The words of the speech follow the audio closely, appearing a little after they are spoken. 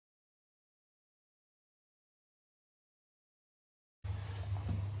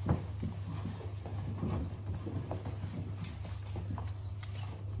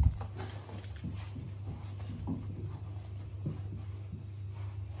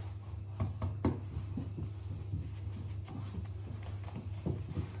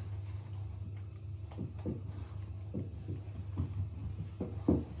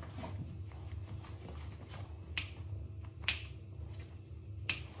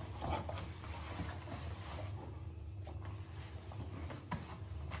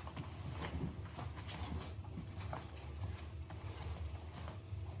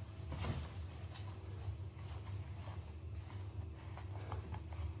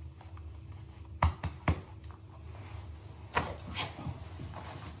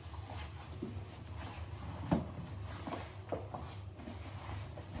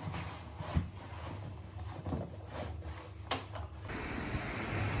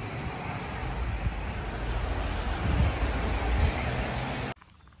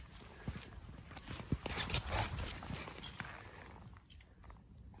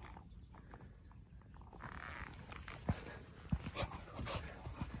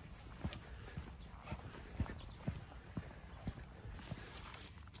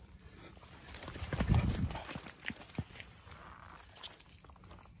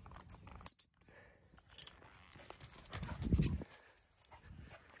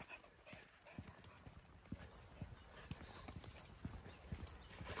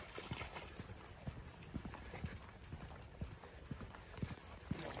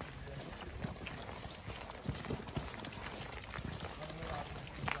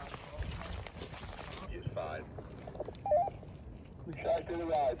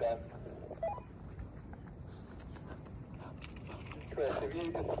outside then. Chris, if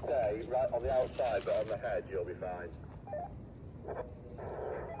you just stay right on the outside but on the hedge, you'll be fine.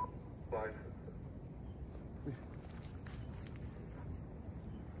 Fine.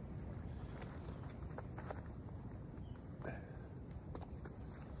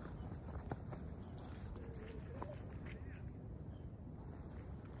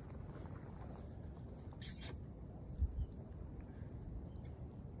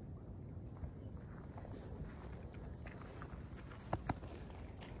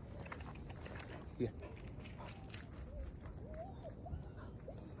 Yeah.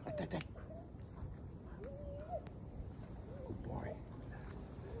 Good boy.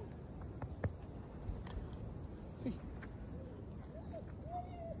 Hey.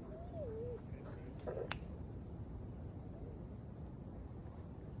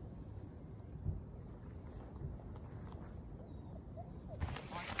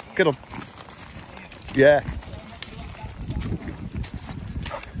 Get on. Yeah.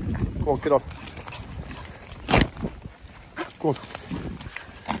 Go on, get on. Go on.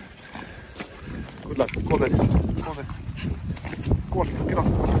 Good lad. Go on then. Go on then. Go on. Get on.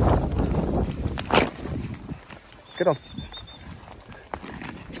 Get on.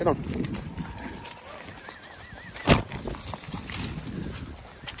 Get on.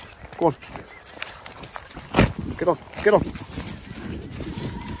 Go on. Get on. Get on.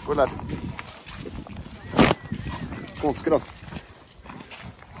 Good lad. Go on. Get on.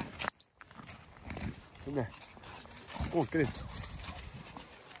 In there. Go on, get in.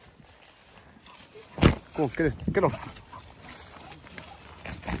 Go on, get in. Get on.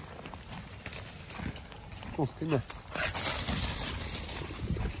 Go on, in there.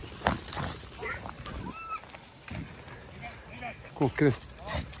 Go on, get in.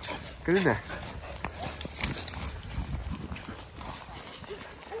 Get in there.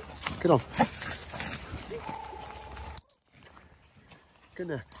 Get on. Get in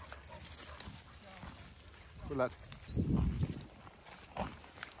there. Good lad.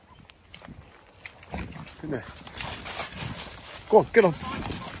 In there. Go on, get on.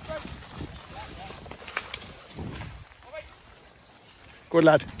 Good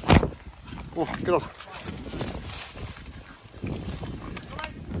lad. Go on, get on.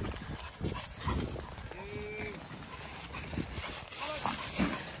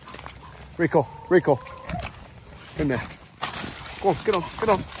 Rico, Rico. In there. Go on, get on, get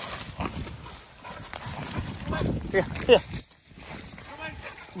on. Here, here.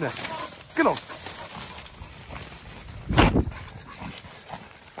 In there. Get on.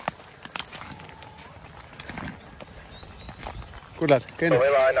 Good lad, get in. Don't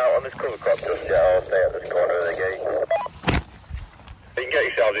line out on this cover crop just yet, I'll stay at this corner of the gate. You can get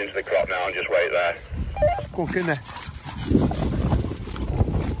yourselves into the crop now and just wait there. Go on, get in there.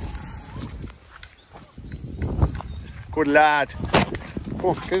 Good lad. Go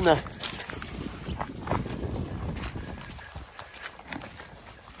on, get in there.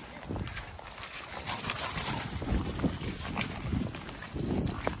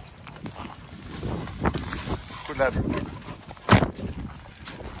 Good lad.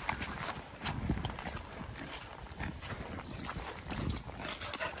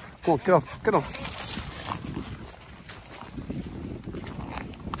 Go on, get on, get on.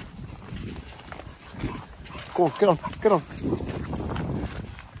 Go on, get on, get on.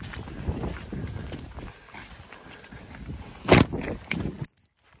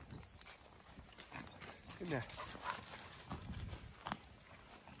 In there.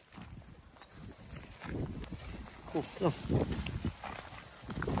 Go on, get on.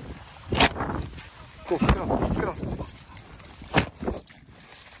 Go on, get on, get on.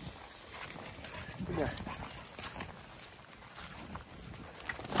 In there.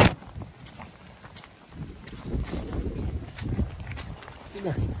 In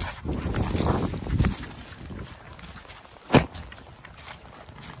there.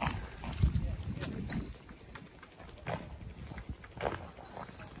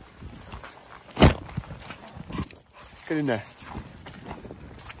 Get in there.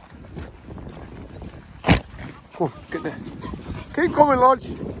 Go on, get in there. Keep coming, Lodge.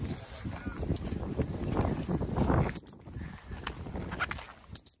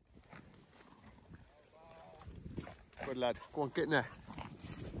 Good lad. Go on, get in there.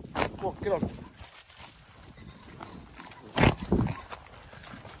 Go on, get on. Go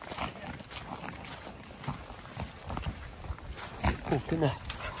on, get in there.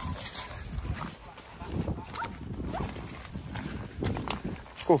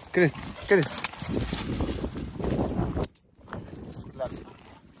 Go on, get in. Get in. Good lad.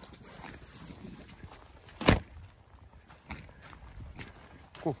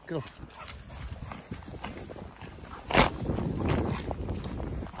 Go on, get on.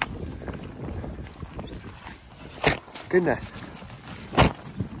 Get in there.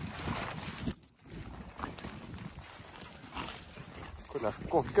 Good lad.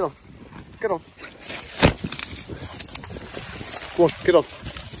 Go on, get on. Get on. Go on, get on.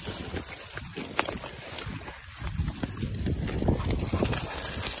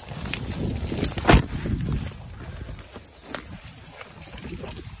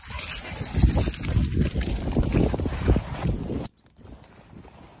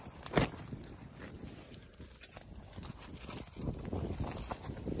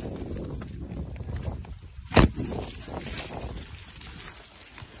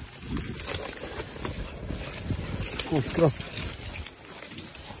 Go on, get on.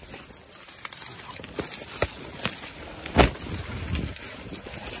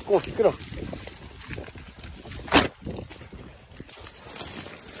 Go on, get on.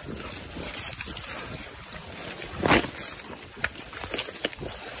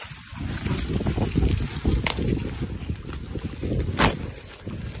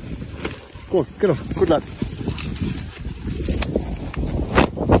 Go on, get on. Good lad.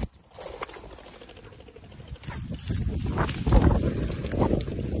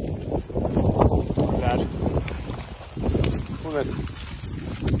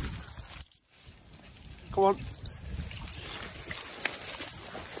 Come on.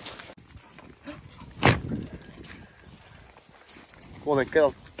 Go on then, get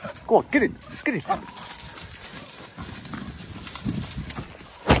on. Go on, get in. Get in.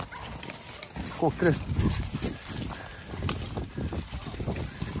 Go on, get in.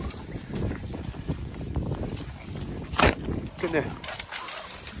 Get in there.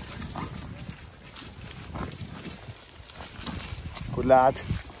 Good lad.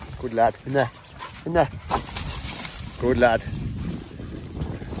 Good lad. In there. In there. Good lad.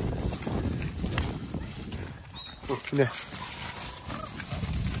 Oh, in there.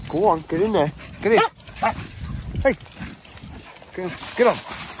 Go on, get in there. Get in. Hey. Get on.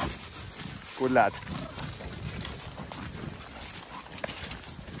 Good lad.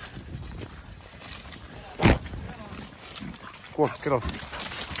 Go on, get on.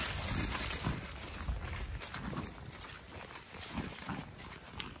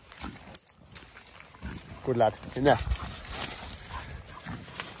 Good lad, in there.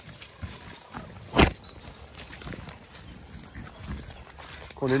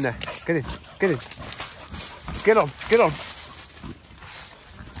 Go on in there. Get in, get in. Get on, get on.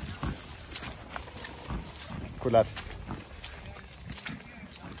 Good lad.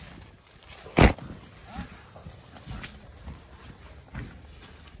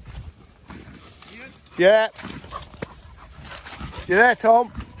 Yeah. You there,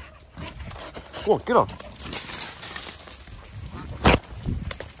 Tom? Go on, get on.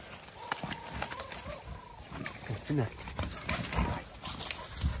 In there.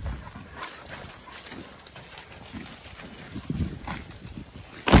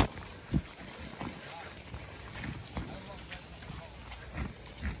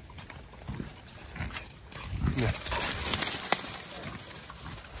 Yeah.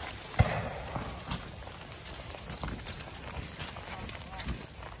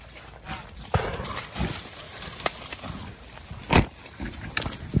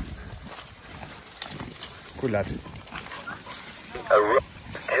 Good lad.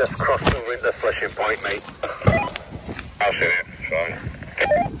 Just crossed the winter flashing point, mate. I'll see it, it's fine.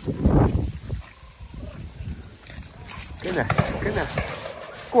 Get in there, get in there.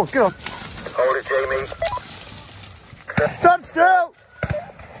 Go on, get on. Hold it, Jamie. Stand still!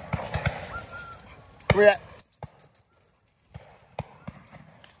 Yeah.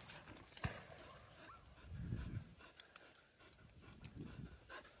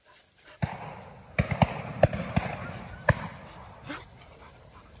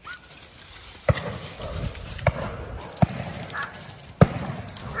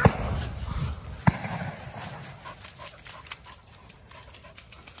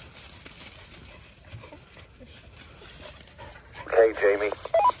 Okay, Jamie.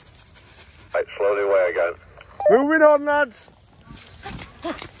 Right, slowly away again. Moving on, lads.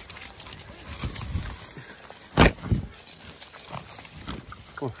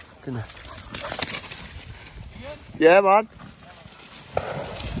 Come on, get in there. Yeah, man.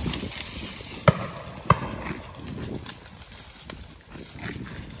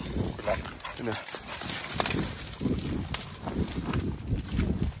 Get in there.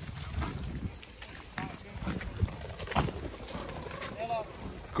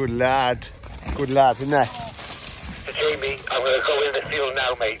 Good lad. Good lad, isn't there? Jamie, I'm going to go in the field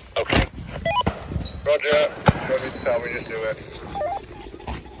now, mate, okay? Roger. Don't need to tell me, just do it.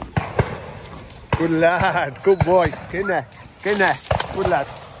 Good lad, good boy. Get in there, get in there. Good lad.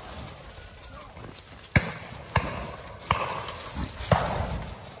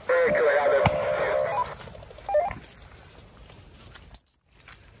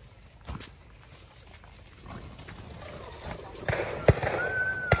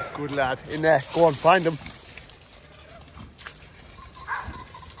 Good lad, in there. Go on, find him.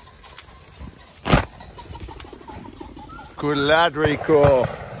 Good lad, Rico.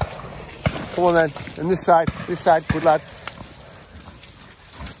 Come on then, and this side, good lad.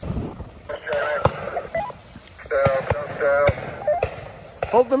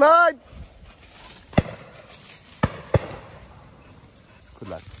 Hold the line. Good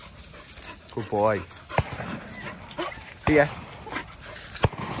lad. Good boy. Here.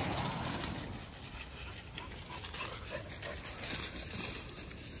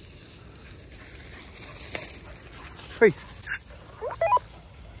 Hey.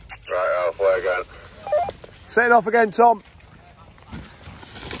 Right, halfway again. Set it off again, Tom.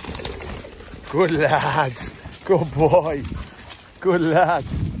 Good lad. Good boy. Good lad.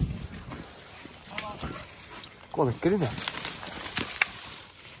 Go on then, get in there.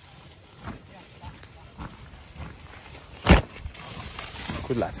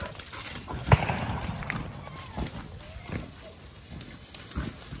 Good lad.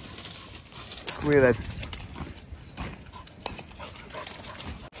 Come here then.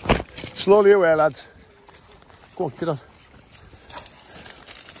 Slowly away, lads. Go on, get on.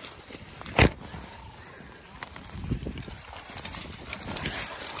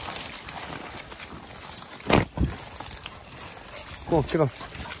 Go on, get on.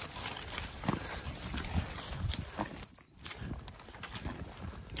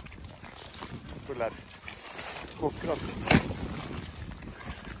 Good lad. Go on, get on.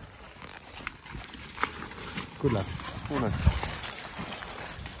 Good lad. Go on then.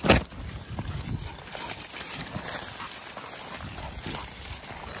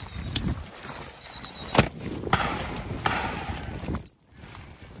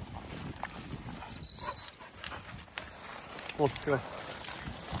 Go on, get on.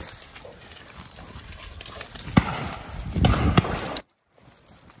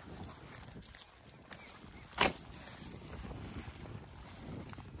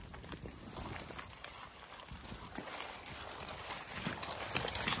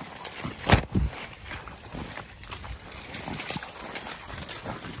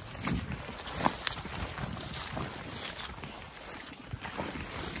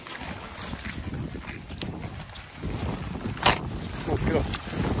 Go on, get on.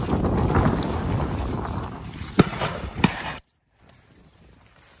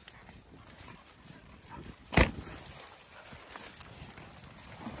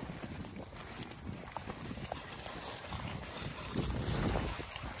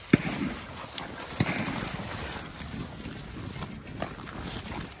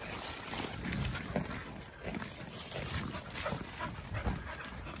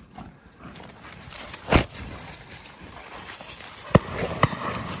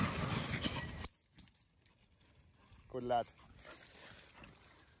 Good lad.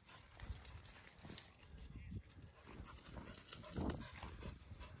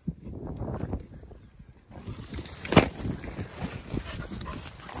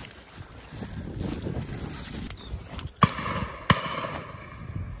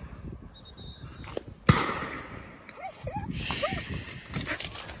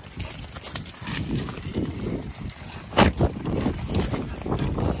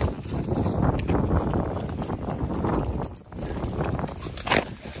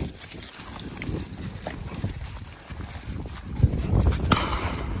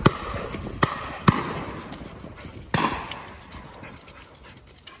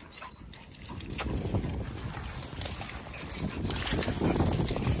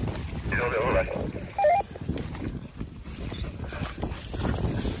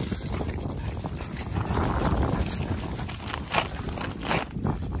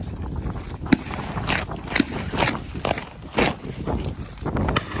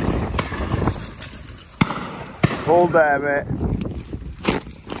 Hold there, mate.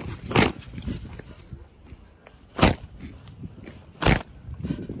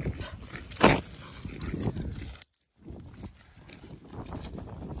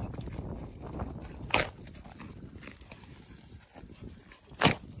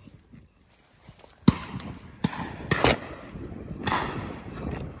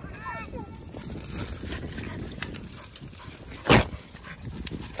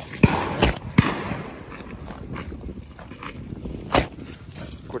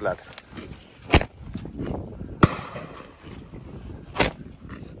 Good lad.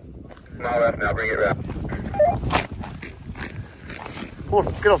 to my left now, bring it round. Come on,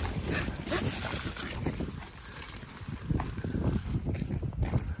 get on.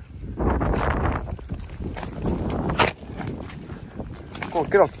 Come on,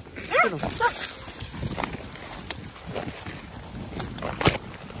 get on. Get on.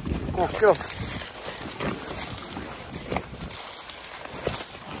 Come on, get on.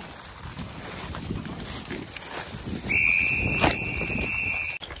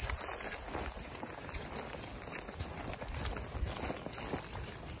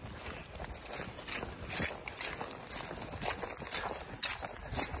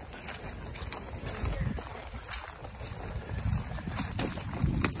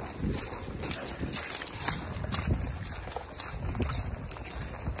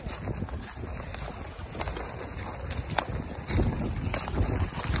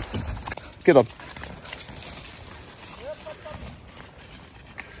 Get on.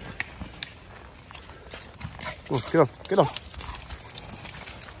 Come on, get on, get on.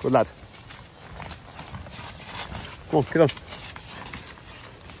 Good lad. Come on, get on.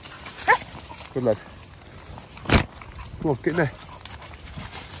 Good lad. Come on, get in there.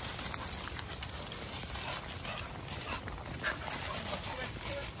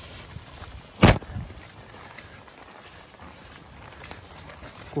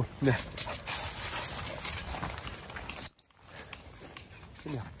 Go on, in there.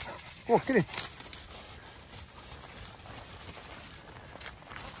 Come on. Come on, get in.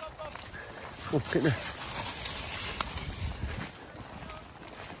 Come on, get in there.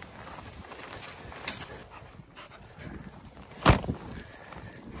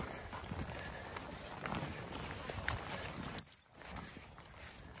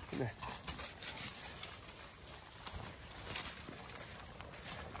 In there.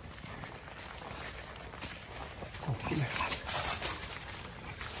 Come on, get in there.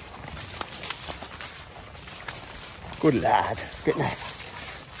 Good lad, get in there.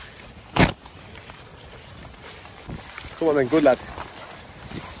 Come on then, good lad.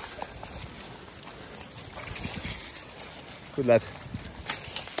 Good lad.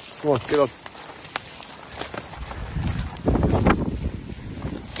 Come on, get on.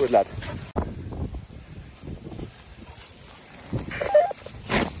 Good lad.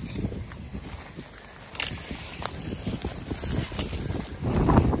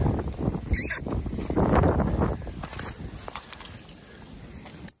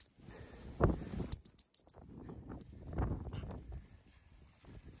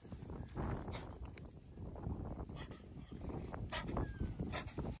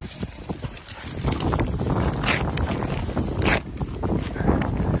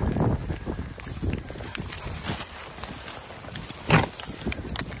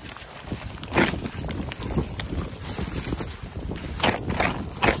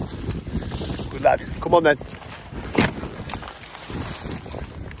 Good lad. Come on then.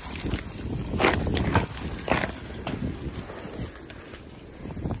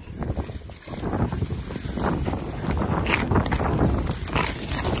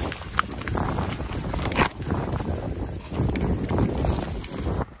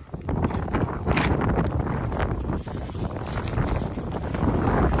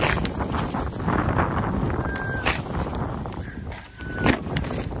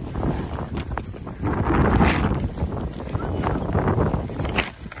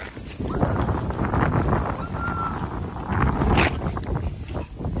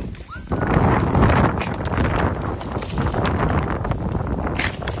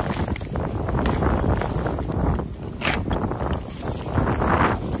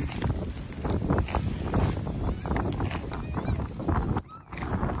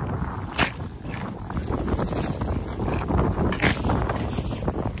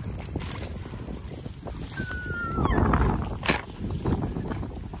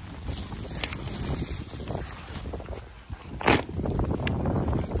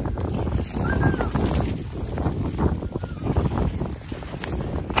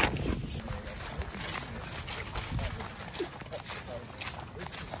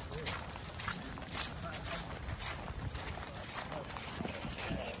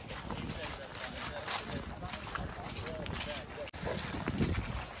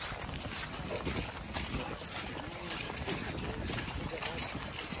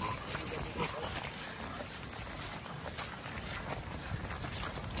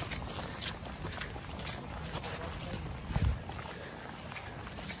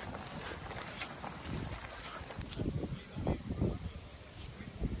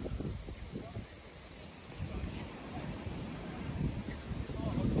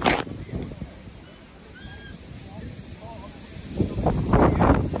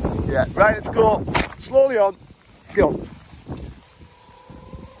 Right, let's go. Slowly on. Get on.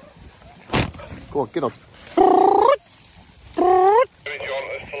 Go on, get on.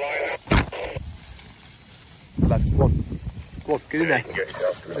 Lad, go on. Go on, get in there. You can get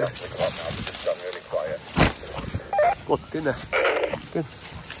yourself to the back of the clock now, but just stand really quiet. Go on, get in there. Good.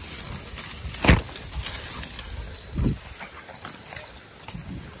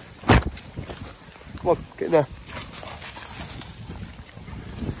 Come on, get in there.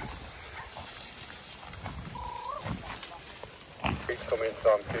 Keep coming,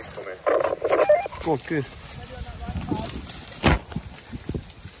 Sam, keep coming. Go on, get in.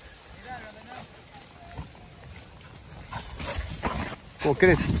 Go on, get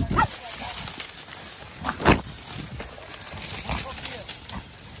in.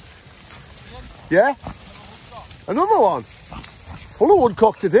 Yeah? Another one. Full of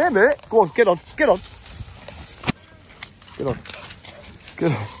woodcock today, mate. Go on, get on, get on. Get on.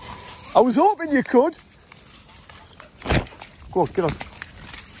 Get on. I was hoping you could. Go on, get on.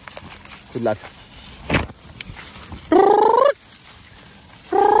 Good lad.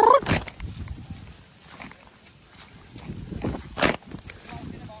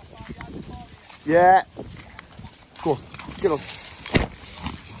 Yeah. Go on, get on.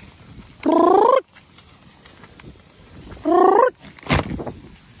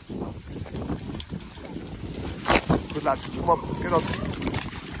 Good lad, come on, get on.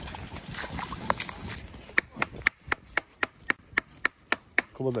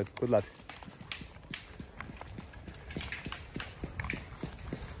 Come on then, good lad.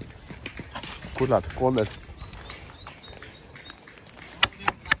 Good lad, go on then.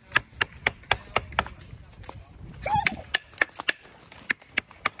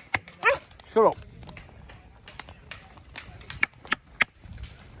 Shut up.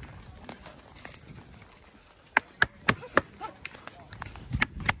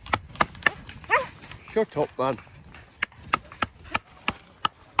 Shut up, man.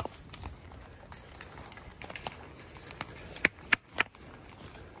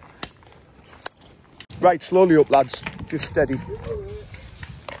 Right, slowly up, lads. Just steady.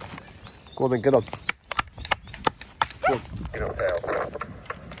 Go on then, get on. Go on. Get up there.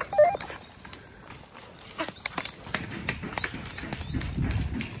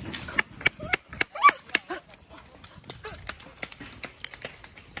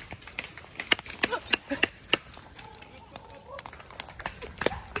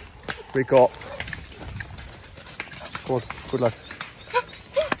 Wake up. Go on, good lad.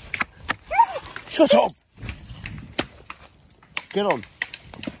 Shut up! Get on.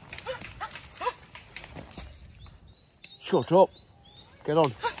 Shut up. Get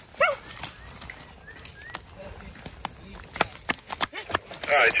on.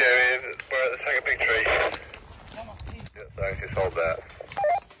 Alright, Jerry, we're at the second big tree. Yeah, thanks, just hold that.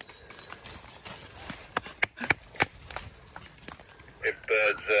 If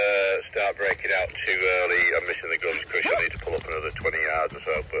birds start breaking out too early and missing the guns, Chris, you'll need to pull up another 20 yards or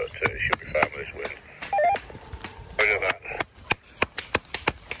so, but it should be fine with this wind. Look at that.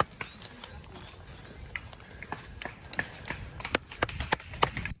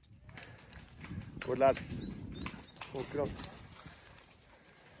 Good lad. Oh, get on.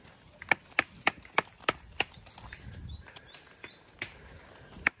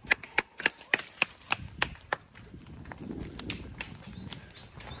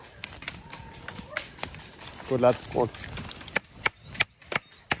 Good lad, go on.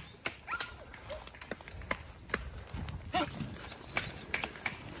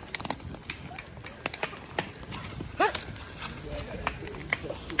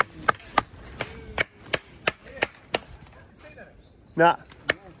 Nah.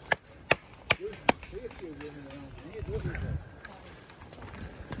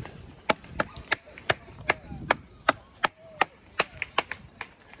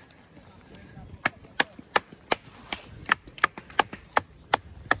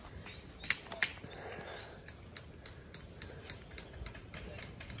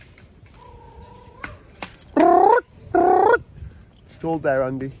 Stalled there,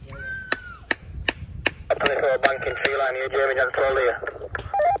 Andy. 24 banking tree line here, Jamie, just slowly here.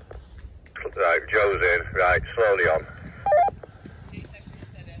 Right, Joe's in. Right, slowly on.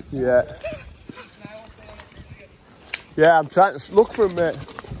 Yeah. Yeah, I'm trying to look for him, mate.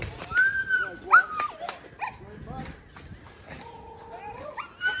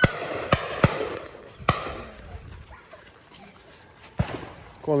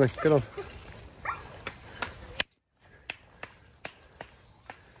 Go on then, get on.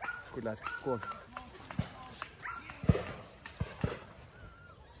 Good lad, go on.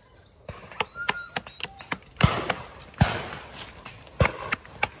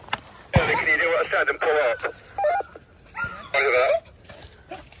 behind and pull up. Look at that.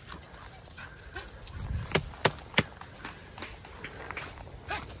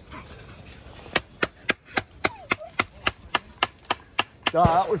 No,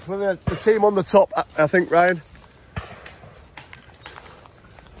 that was for the team on the top, I think, Ryan.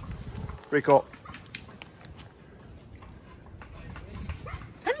 Rico.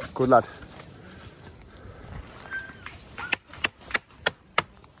 Good lad.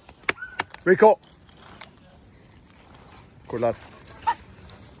 Rico. Good lad.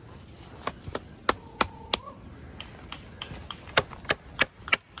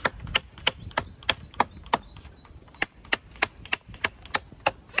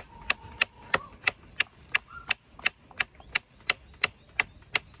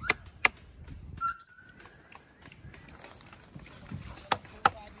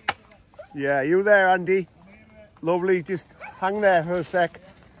 Yeah, you there, Andy? Lovely, just hang there for a sec.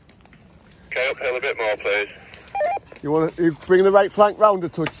 Okay, uphill a bit more, please. You bring the right flank round a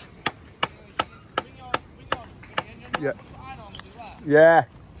touch. Yeah. Yeah.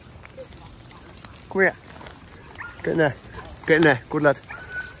 Come here. Get in there. Get in there. Good lad.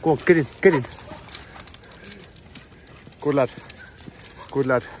 Go on, get in. Get in. Good lad. Good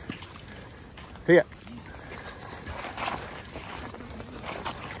lad. Here.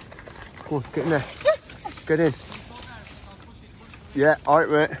 Go on, get in there. Get in. Yeah,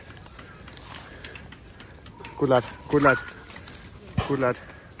 alright, mate. Good lad, good lad, good lad.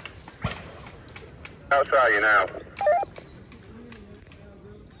 Outside you now.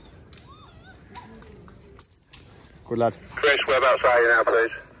 Good lad. Chris, whereabouts are you now,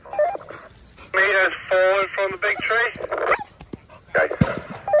 please? Meters forward from the big tree. Okay.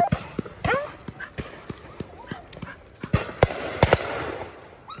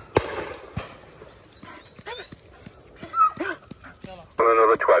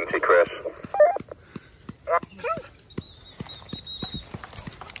 Another 20, Chris.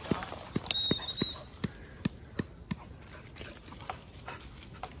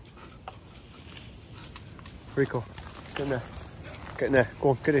 Rico, get in there. Get in there. Go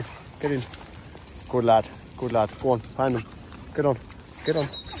on, get in. Get in. Good lad. Good lad. Go on, find him. Get on. Get on.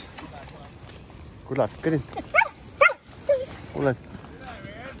 Good lad. Get in. Come on then.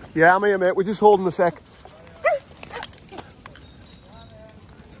 Yeah, I'm here, mate. We're just holding the sec.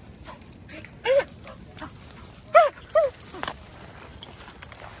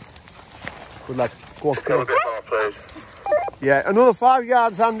 Good lad. Go on, Go a bit more, please. Yeah, another 5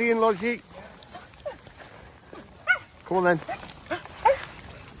 yards, Andy and Logie. Come on then.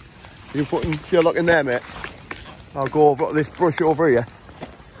 You putting Sherlock in there, mate? I'll go over this brush over here.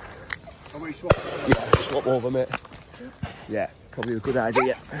 Are we swap? Yeah, swap over, mate. Yeah, probably a good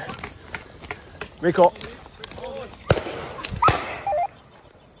idea. Rico.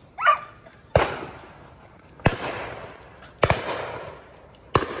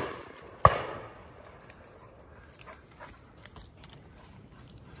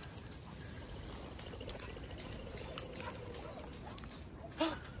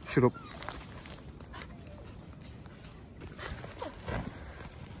 Shut up.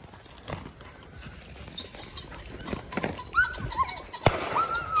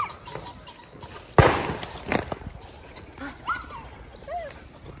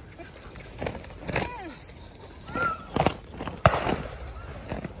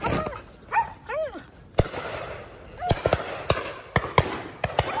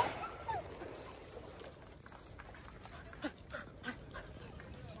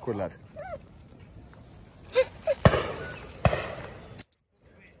 Good lad.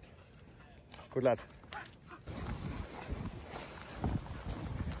 Good lad.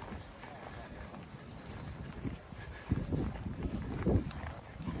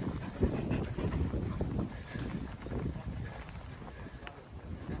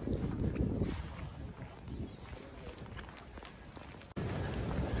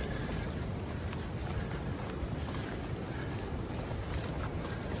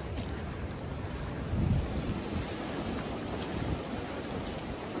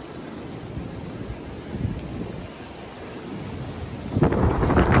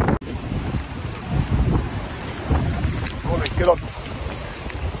 Get on.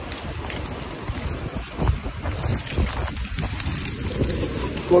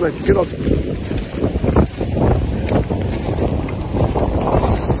 Go on then, get on.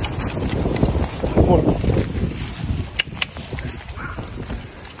 Come on.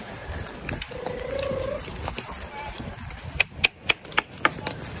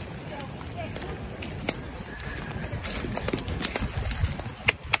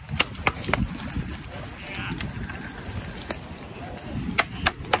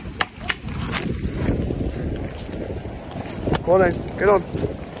 Go on then, get on.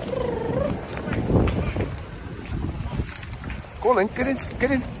 Go on then, get in,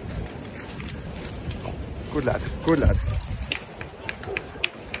 get in. Good lad, good lad.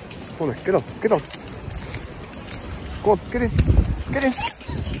 Go on then, get on, get on. Go on, get in, get in.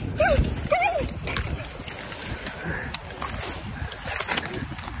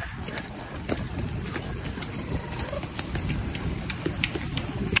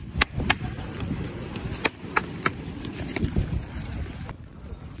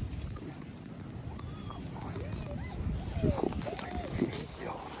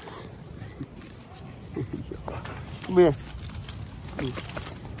 Come here.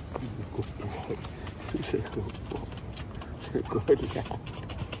 He's a good boy. He's a good lad.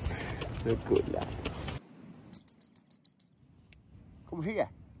 A good lad. Come here.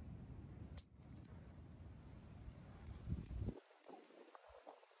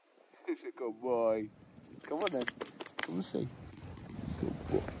 He's a good boy. Come on then. Come and see. Good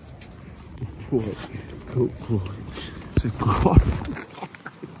boy. Good boy. Good boy. It's a good boy.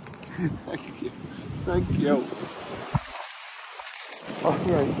 Thank you. Thank you. All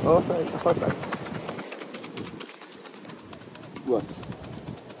right, all right, all right. What?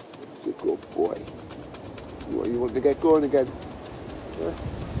 It's a good boy. You want to get going again? Yeah?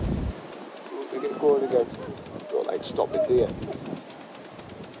 You want to get going again? Don't like stopping, do you?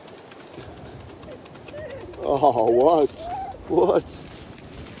 Oh, what? What?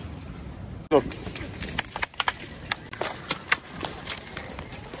 Look.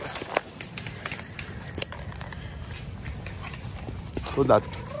 Good lad,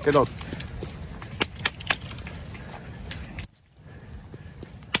 get on.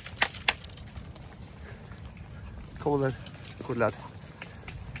 Come on then, good lad.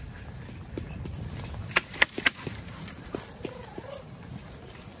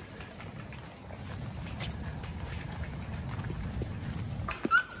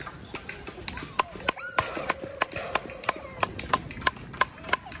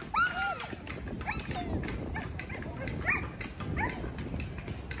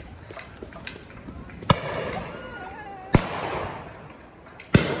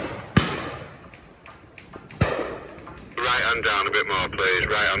 Right hand down a bit more, please.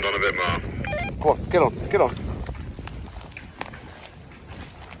 Right hand on a bit more. Go on, get on, get on.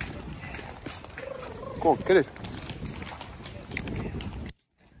 Go on, get it.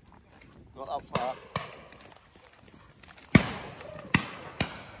 Not that far.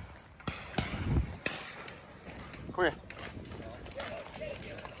 Come here.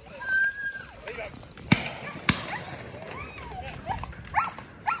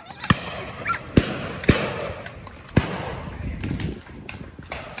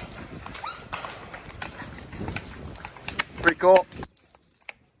 Rico.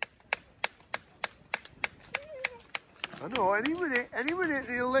 I know, any minute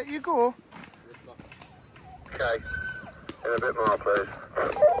he'll let you go. Okay. In a bit more, please.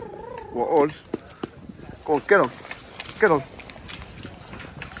 What odds? Go on, get on. Get on.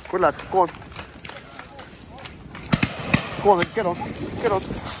 Good lad, go on. Go on then, get on. Get on.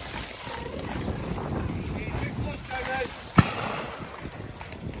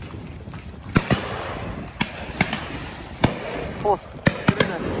 Come on, get in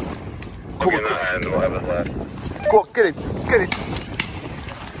there. Come in that end, whatever's left. Go on, get in, get in.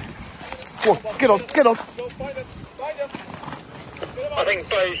 Go on, get on, get on. I think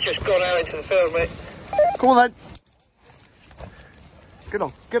Bo's just gone out into the field, mate. Come on then. Get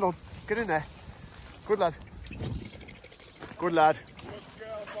on, get on, get in there. Good lad. Good lad.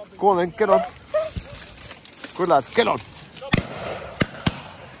 Go on then, get on. Good lad, get on.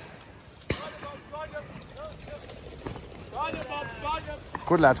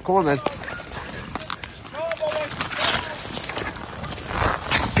 Good lad, come on then.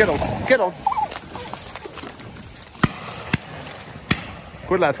 Get on, get on.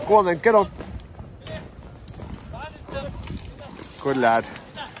 Good lad, go on then, get on. Good lad.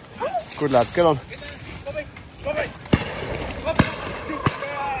 Good lad, get on.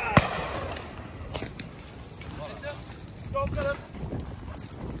 Go, get him.